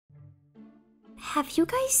have you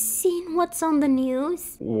guys seen what's on the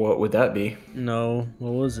news? What would that be? No,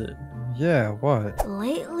 what was it? Yeah, what?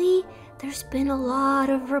 Lately, there's been a lot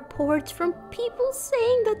of reports from people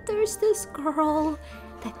saying that there's this girl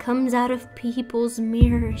that comes out of people's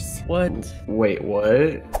mirrors. What? Wait, what?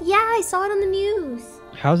 Yeah, I saw it on the news.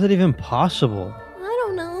 How's it even possible? I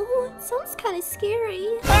don't know. It sounds kind of scary.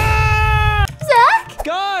 Ah! Zach?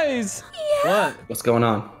 Guys! Yeah. What? What's going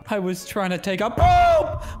on? I was trying to take a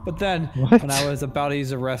poop, but then What? when I was about to use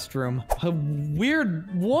the restroom, a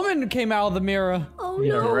weird woman came out of the mirror. Oh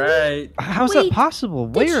You're no. right. How's Wait, that possible?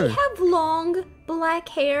 Did Where? she have long black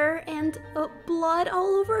hair and blood all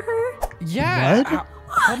over her? Yeah. What?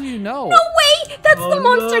 How do you know? No, wait! That's Oh, the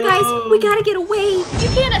monster, no. guys! We gotta get away! You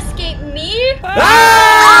can't escape me!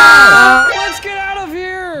 Ah! Let's get out of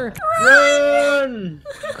here! Run!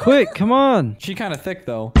 Quick, come on. She kind of thick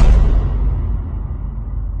though.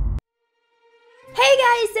 Hey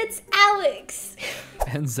guys, it's Alex!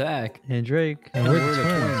 And Zach. And Drake. And And we're we're the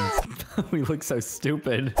twins. the twins. We look so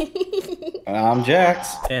stupid. I'm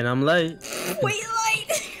Jax. And I'm late. Wait,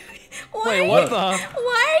 light! Wait, what the?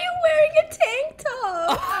 Why are you wearing a tank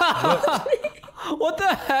top? What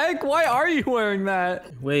the heck? Why are you wearing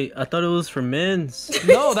that? Wait, I thought it was for men's.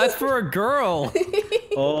 No, that's for a girl.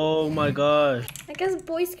 Oh my gosh. I guess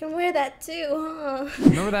boys can wear that too, huh?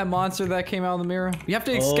 Remember that monster that came out of the mirror? We have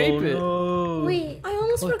to escape Oh, it. no. Wait, I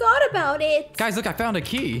almost forgot about it. Guys, look, I found a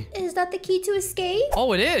key. Is that the key to escape?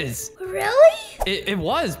 Oh, it is. Really? It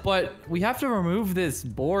was, but we have to remove this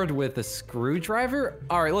board with a screwdriver.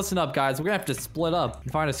 All right, listen up, guys. We're gonna have to split up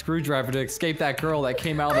and find a screwdriver to escape that girl that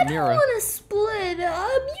came out of I the don't mirror. want to split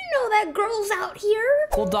up. You know that girl's out here.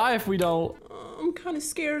 We'll die if we don't. I'm kind of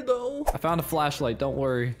scared though. I found a flashlight. Don't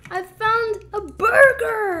worry. I found a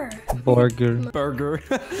burger. Burger. Burger.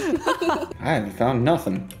 I haven't found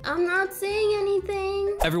nothing. I'm not saying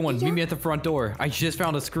anything. Everyone, meet me at the front door. I just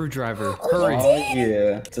found a screwdriver. Oh, Hurry. you Oh did?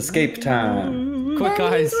 yeah, it's escape time. Quick,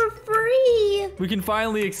 That means guys. we're free. We can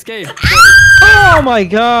finally escape. Oh my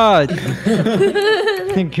god!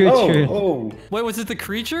 Gertrude. Oh, Wait, was it the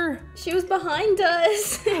creature? She was behind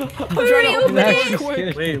us. I'm Hurry, trying to open open that it. door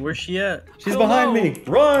quick. Wait, where's she at? she's Oh, behind no. me.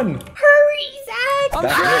 Run! Hurry, Zach. I'm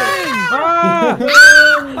That's trying. Ah!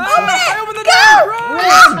 I opened the door.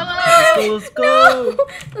 Run! Let's go,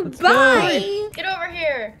 let's go. Bye. Get over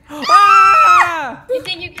here. Ah! You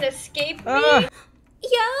think you can escape me? Ah!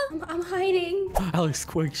 Yeah, I'm hiding. Alex,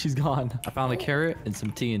 quick, she's gone. I found a carrot and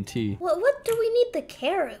some TNT. What do we need the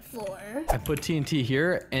carrot for? I put TNT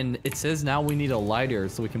here, and it says now we need a lighter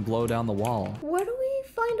so we can blow down the wall. Where do we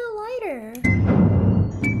find a lighter?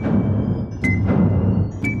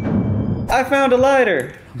 I found a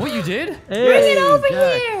lighter. What, you did? Hey, Bring it over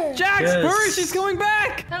Jack. here. Jax, Yes. hurry, she's coming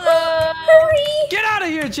back! Hello. Hurry. Get out of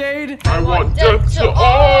here, Jade! I want death to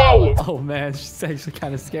all. Oh man, she's actually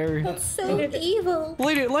kind of scary. That's so evil.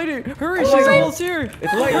 Lady, hurry, Oh, she's my- almost here!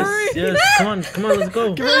 It's light. Hurry! Yes, come on, let's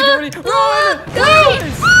go. Get ready, get ready! Run! Go.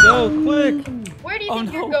 Go, quick! Where do you Oh,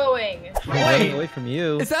 think no. you're going? Running away from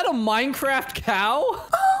you. Is that a Minecraft cow?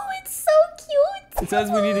 Oh, it's so cute. It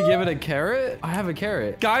says we need to give it a carrot? I have a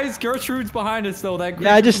carrot. Guys, Gertrude's behind us though. That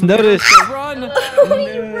Yeah, I just creature from the noticed. carrot, Run! Oh,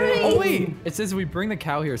 you're right. Oh wait, it says we bring the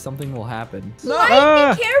cow here, something will happen. Light,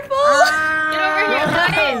 Ah. be careful. Get over here,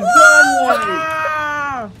 guys.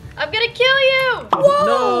 Ah! I'm gonna kill you.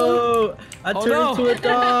 No! I Oh, turned no. into a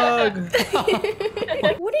dog.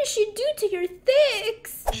 What did she do to your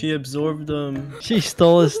thicks? She absorbed them. She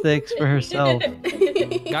stole his sticks for herself.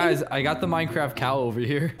 Guys, I got the Minecraft cow over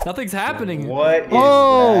here. Nothing's happening. What is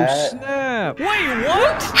Oh, that? snap! Wait,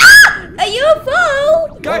 what? A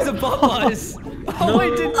UFO. Guys above us. Oh,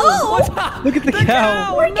 wait, did Oh. what's up? Look at the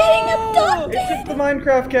cow. We're getting no. abducted. It took the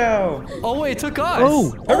Minecraft cow. Oh wait, it took us.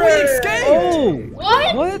 Oh. we Hooray. escaped. Oh!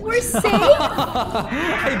 What? What? We're safe.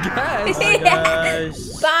 I guess.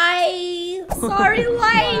 Guys. Bye. Sorry,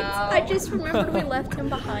 Light. Wow. I just remembered we left him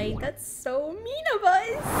behind. That's so mean of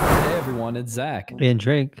us. Hey everyone, it's Zach. And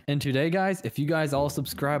Drake. And today, guys, if you guys all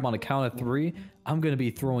subscribe on a count of 3, I'm gonna be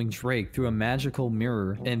throwing Drake through a magical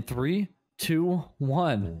mirror. In 3, 2,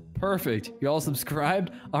 1. Perfect. You all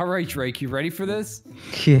subscribed? All right, Drake, you ready for this?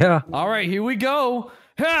 Yeah. All right, here we go.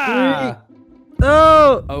 Ha!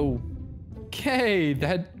 Oh! Okay,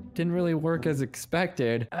 that didn't really work as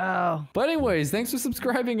expected. Ow. But anyways, thanks for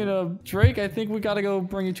subscribing. And Drake, I think we gotta go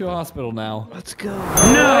bring you to a hospital now. Let's go.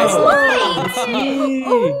 Light.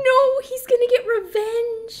 Oh no, he's gonna get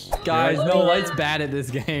revenge. Guys, no, Light's bad at this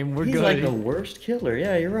game. We're He's good. like the worst killer.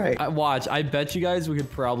 Yeah, you're right. Watch, I bet you guys we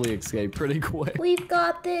could probably escape pretty quick. We've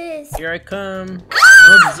got this. Here I come. Ah!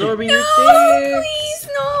 I'm absorbing your sticks. Please,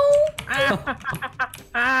 no.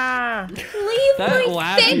 Ah. Leave That my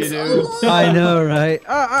laugh you sticks do. alone. I know, right?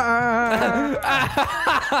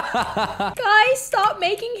 Guys, stop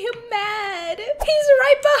making him mad. He's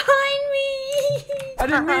right behind me. I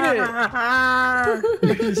didn't mean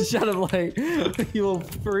it. Shut up, like you little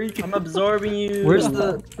freak. I'm absorbing you. Where's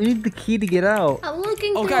the? We need the key to get out. I'm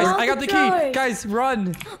looking Oh, through guys, all I got the key. drawers. Guys,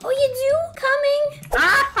 run. Oh, you do? Coming?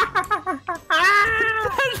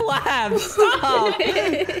 That laugh. Stop.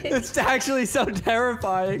 It's actually so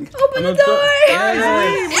terrifying. Open the I'm absor- door. Guys,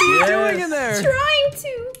 leave. What are you doing in there? Trying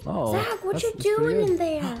to. Oh, Zach, what that's you pretty doing good. in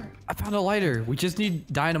there? I found a lighter. We just need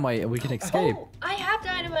dynamite and we can escape. Oh, I have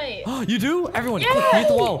dynamite. You do? Everyone, Yay! quick, hit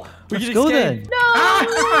the wall. We Let's can go escape. then. No.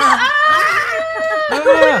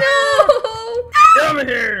 Get over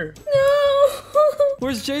here. No.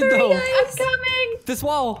 Where's Jade Hurry, though? I'm guys. coming. This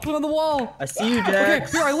wall. Put on the wall. I see you, Okay,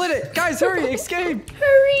 Jax. here, I lit it. Guys, hurry, escape.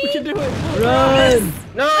 Hurry. We can do it. Run!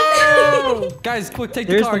 No. Guys, quick, take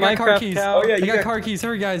There's the car. the I got car Minecraft keys. cow. Oh, yeah, I you got got- car keys.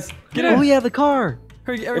 Hurry, guys. Get in. Oh yeah, the car.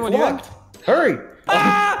 Hurry, It's everyone, you in? locked. Hurry.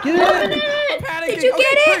 Ah! Get in. I'm panicking. Did you Okay,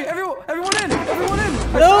 get it? hurry, everyone in. Everyone in.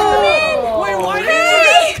 No! Wait, why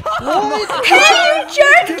did you come? Hey, you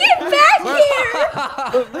jerk! Get back here!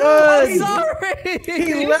 I'm sorry.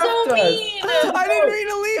 He You're left so us. mean. I didn't mean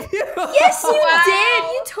to leave you. Yes, you Wow. did.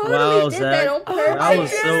 You totally Wow, did Zach. that on purpose. That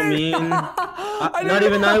was so mean. Not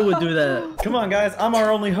even I would do that. Come on, guys. I'm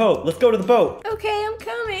our only hope. Let's go to the boat. Okay, I'm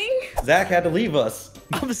coming. Zach had to leave us.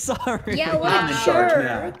 I'm sorry. Yeah, well, I'm in charge sure.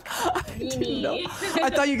 now. Meanie. I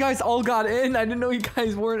thought you guys all got in. I didn't know you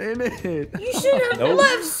guys weren't in it. You should have Nope.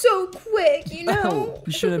 left so quick, you know? Oh,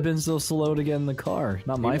 you shouldn't have been so slow to get in the car.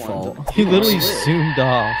 Not my fault. He literally zoomed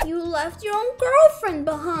off. You left your own girlfriend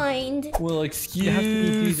behind. Well, have to be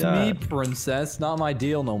excuse me, that. princess. Not my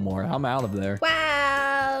deal no more. I'm out of there.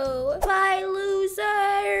 Wow. Bye,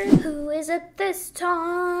 loser. Who is it this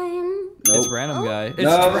time? It's Nope. random guy. It's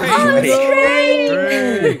No. Drake. Oh, it's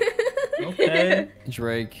Drake. Drake. Okay.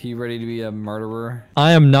 Drake, he ready to be a murderer?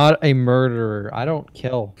 I am not a murderer. I don't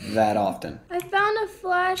kill. That often. I found a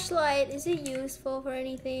flashlight. Is it useful for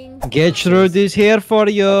anything? Get through this here for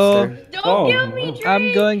you. Upstairs. Don't Oh, kill me, Drake.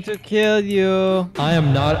 I'm going to kill you. I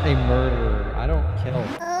am not a murderer. I don't kill.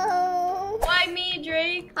 Oh. Why me,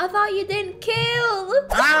 Drake? I thought you didn't kill.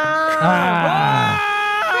 Ah!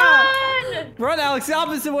 Run! Run, Alex, the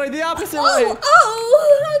opposite way, the opposite Oh, way.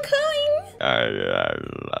 I'm coming.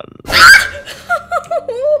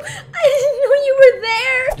 I didn't know you were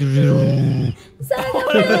there. Zach, I'm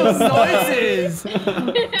What are those really noises?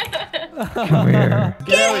 Come here.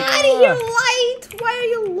 Get out of here, Light! Why are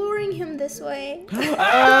you luring him this way? He's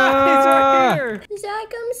right here. Zach,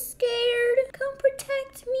 I'm scared. Come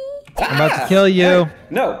protect me. I'm about to kill you.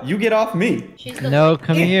 No, you get off me. She's the No,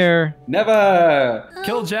 come here. Never.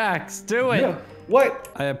 Kill Jax. Do it. No. What?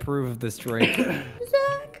 I approve of this, Drake.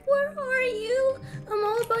 Zach, where are you? I'm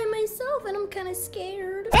all by myself and I'm kind of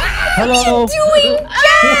scared. Hello. What are you doing,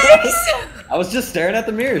 Jax? I was just staring at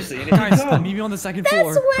the mirror, seeing if you Guys, come. meet me on the second That's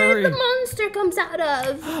floor. where Hurry. the monster comes out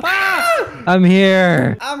of. I'm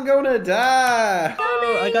here. I'm gonna die.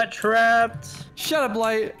 Oh, I got trapped. Shut up,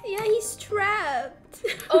 Light. Yeah, he's trapped.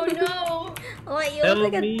 Oh no. Light, you look Help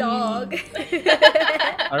like a me. dog.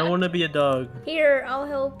 I don't want to be a dog. Here, I'll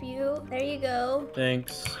help you. There you go.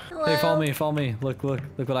 Thanks. Hello. Hey, follow me, follow me. Look what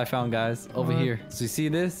I found, guys. Over What? here. So you see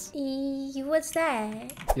this? What's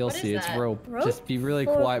that? You'll What is see. It's that? rope. Rope? Just be really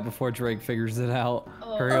For- quiet before Drake figures it out.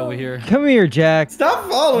 Oh. Hurry over here. Come here, Jack. Stop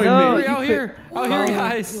following No. Hurry me. out here. Out here,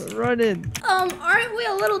 guys. Running. Aren't we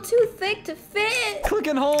a little too thick to fit? Click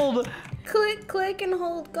and hold. Click, click, and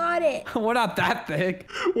hold. Got it. We're not that thick.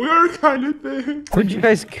 Where'd you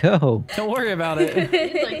guys go? Don't worry about it.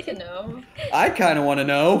 He'd like to know. I kind of want to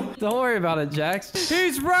know. Don't worry about it, Jax.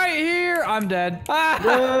 He's right here. I'm dead. Ah,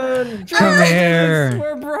 Run. Come here.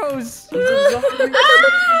 we're bros.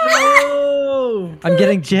 Oh. I'm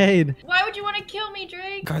getting Jade. Why would you want to kill me,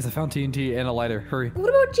 Drake? Guys, I found TNT and a lighter. Hurry. What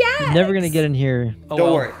about Jax? You're never gonna get in here. Oh, Don't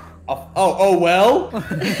well. worry. Oh, well.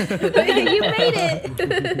 You made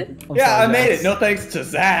it. I'm Yeah, sorry, I made Jax. it. No thanks to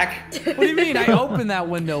Zach. What do you mean? I opened that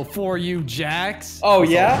window for you, Jax. Oh,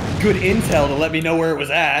 yeah? Good intel to let me know where it was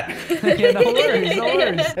at. Yeah, no worries, no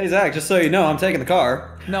worries. Hey, Zach, just so you know, I'm taking the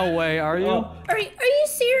car. No way, are you? Oh, Are you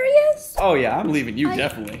serious? oh yeah, I'm leaving you,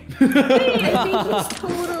 definitely. I think he's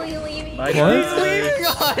totally leaving. Bye, What? guys. Leaving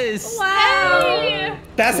us. Wow. Hey.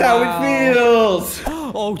 That's Wow. how it feels.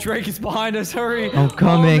 Oh, Drake is behind us. Hurry. I'm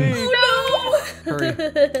coming. Follow me. Oh,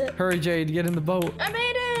 Hurry. Hurry, Jade. Get in the boat. I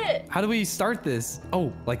made it. How do we start this?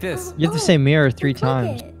 Oh, like this. You have to say mirror 3 Click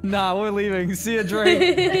times. it. Nah, we're leaving. See ya, Drake.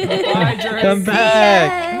 Bye, Drake. Come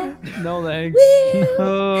back. Yeah. No thanks.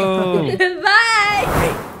 Oh.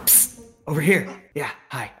 Bye. Over here. Yeah,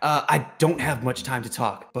 hi. I don't have much time to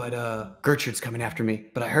talk, but Gertrude's coming after me.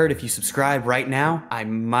 But I heard if you subscribe right now, I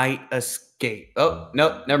might escape. Oh,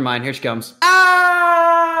 no, never mind. Here she comes.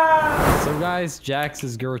 Ah! So guys, Jax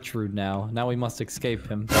is Gertrude now. Now we must escape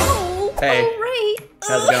him. Oh, Hey, all right.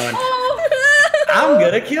 how's it going? Oh. I'm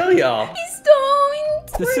gonna kill y'all. He's going.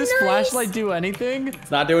 Does this flashlight do anything?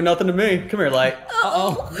 It's not doing nothing to me. Come here, Light.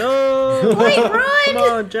 Uh-oh. No. Light, run. Come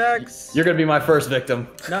on, Jax. You're gonna be my first victim.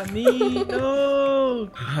 Not me. No.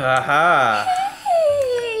 Haha.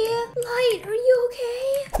 Hey, Light, are you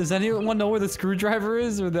okay? Does anyone know where the screwdriver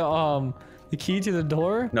is or the key to the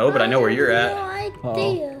door? No, but I know where you're at. No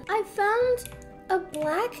idea. I found a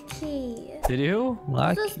black key. Did you?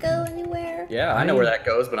 Black. Does this go anywhere? Yeah, I know where that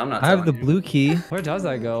goes, but I'm not I have the telling you. blue key. Where does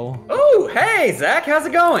that go? Oh, hey, Zach, how's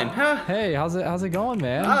it going? Huh? Hey, how's it going,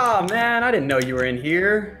 man? Oh, man, I didn't know you were in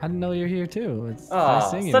here. I didn't know you're here too. It's nice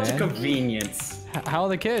Oh, seeing you, such man. a convenience. How are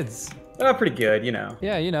the kids? Oh, pretty good, you know.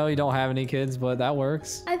 Yeah, you know, you don't have any kids, but that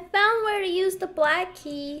works. I found where to use the black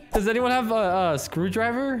key. Does anyone have a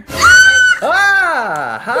screwdriver?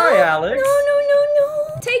 Ah, hi, Alex.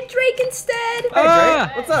 No. Take Drake instead. Hey, Drake,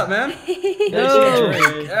 Ah! what's up, man? No.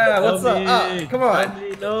 Yeah, what's up? Help me. Come on. Help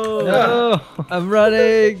me. No. No. I'm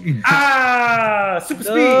running. Ah, super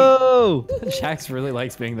speed. No. Jax really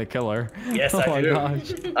likes being the killer. Yes, Oh I my do.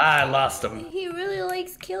 gosh. I lost him. He really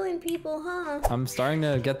likes killing people, huh? I'm starting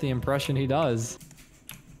to get the impression he does.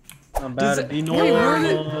 I'm about to be Wait, where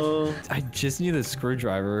normal. I just need a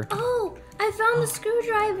screwdriver. Oh, I found the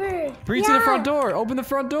screwdriver. Bring it to the front door. Open the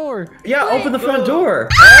front door. Yeah, Wait. open the front door.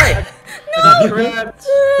 Hey. I got trapped.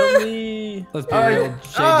 Help me. Let's be real.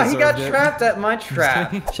 Jay He got deserved it. trapped at my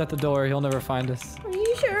trap. Shut the door. He'll never find us. Are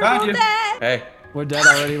you sure Found about you. that? Hey. We're dead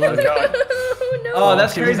already. Look. Oh, no. Oh,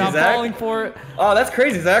 that's She was crazy, not Zach. falling for it. Oh, that's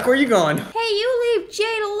crazy, Zach. Where are you going? Hey, you leave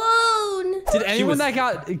Jade alone. Did anyone was-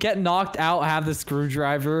 that get knocked out have the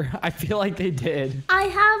screwdriver? I feel like they did. I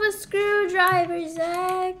have a screwdriver,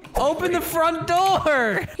 Zach. Open the front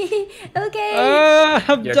door. Okay.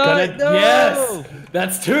 I'm You're dying. gonna. No. Yes.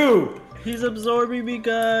 That's 2. He's absorbing me,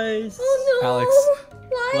 guys. Oh no. Alex.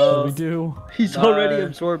 Why? What do we do? He's already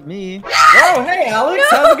absorbed me. Oh, hey, Alex.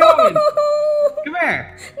 How's it going? Come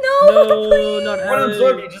here. No, No, please. not I want to Alex.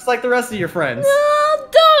 absorb you just like the rest of your friends. No,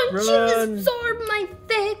 don't Run. you absorb my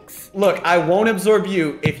fix. Look, I won't absorb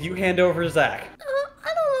you if you hand over Zach.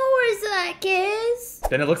 I don't know where Zach is.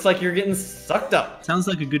 Then it looks like you're getting sucked up. Sounds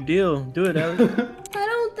like a good deal. Do it, Alex. I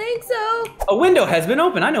don't think so. A window has been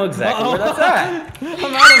opened. I know exactly where that's at.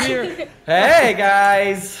 I'm out of here. Hey,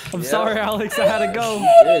 guys. I'm sorry, Alex. I had to go.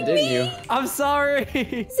 Yeah, didn't you? I'm sorry. Zach,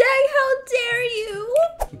 how dare you?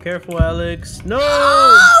 Be careful, Alex. No.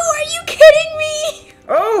 Oh, are you kidding me?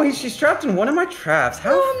 Oh, she's trapped in one of my traps.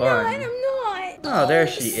 How No, I'm fun. not. I'm not. Oh, there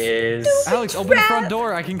she is. Alex, open the front Trap.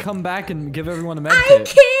 door. I can come back and give everyone a med I kit.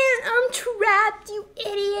 can't. I'm trapped, you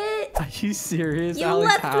idiot. Are you serious, You Alex?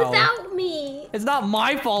 left How? without me. It's not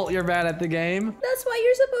my fault you're bad at the game. That's why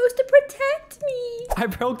you're supposed to protect me. I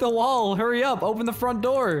broke the wall. Hurry up. Open the front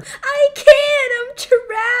door. I can't. I'm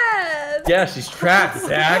trapped. Yeah, she's trapped,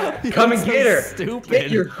 Zach. You Come and look get so her. stupid. Get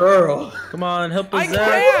your girl. Come on, help us, I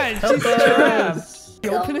Zach. can't. Help She's us. trapped.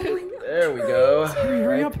 You open it? There we go.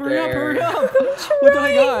 Hurry up, hurry up, there. hurry up. What did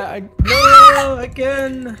I got? No,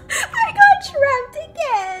 again. I got trapped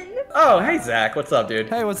again. Oh, hey, Zach. What's up, dude?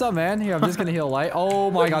 Hey, what's up, man? Here, I'm just gonna heal Light. Oh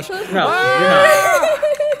my gosh. No, you're not.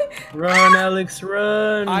 Run, Alex,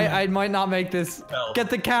 run. I might not make this. No. Get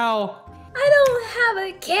the cow. I don't have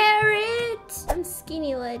a carrot. I'm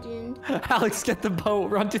skinny legend. Alex, get the boat.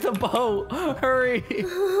 Run to the boat. Hurry.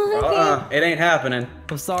 It ain't happening.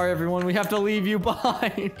 I'm sorry, everyone. We have to leave you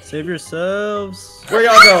behind. Save yourselves. Where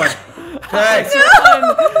y'all going? Hey,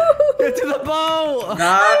 Run. Get to the boat.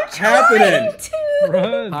 not happening.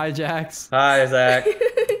 Run. Hi, Jax. Hi, Zach.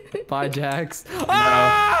 Bye, Jax.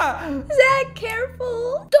 Ah! Zach,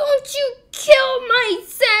 careful. Don't you kill my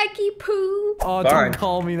Zacky poo. Oh, Darn. don't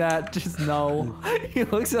call me that. Just no. You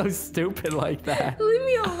look so stupid like that. Leave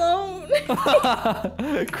me alone.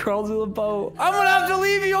 Crawl to the boat. I'm gonna have to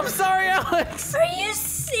leave you. I'm sorry, Alex. Are you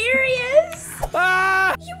serious?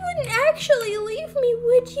 Ah! You wouldn't actually leave me,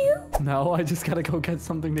 would you? No, I just gotta go get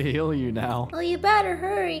something to heal you now. Well, you better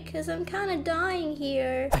hurry, because I'm kind of dying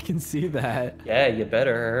here. I can see that. Yeah, you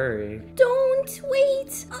better hurry. Don't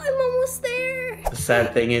wait. I'm almost there. The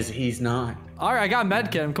sad thing is he's not. All right, I got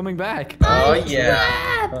medkit. I'm coming back. Oh, I'm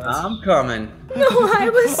yeah. trapped. I'm coming. No, I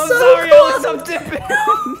was I'm so sorry, close. Alex. I'm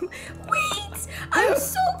dipping. Wait. I'm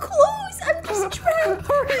so close. I'm just trapped.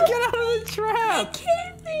 Hurry, get out of the I trap.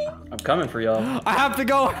 can't think. I'm coming for y'all. I have to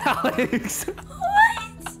go, Alex.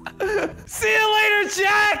 What? See you later,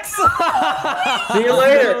 Jax. See you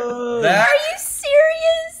later. That Are you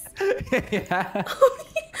serious? Yeah.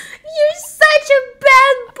 You're such a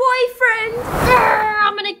bad boyfriend.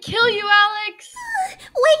 I'm gonna kill you, Alex.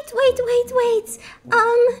 Wait.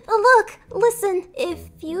 Look, listen. If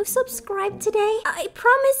you subscribe today, I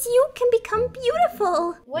promise you can become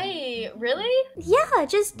beautiful. Wait, really? Yeah,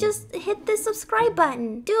 just hit the subscribe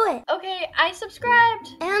button. Do it. Okay, I subscribed.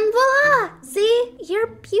 And voila! See? You're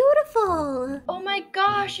beautiful. Oh my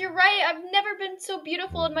gosh, you're right. I've never been so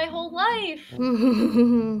beautiful in my whole life.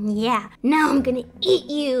 Yeah, now I'm gonna eat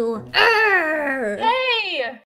you. Arr! Hey!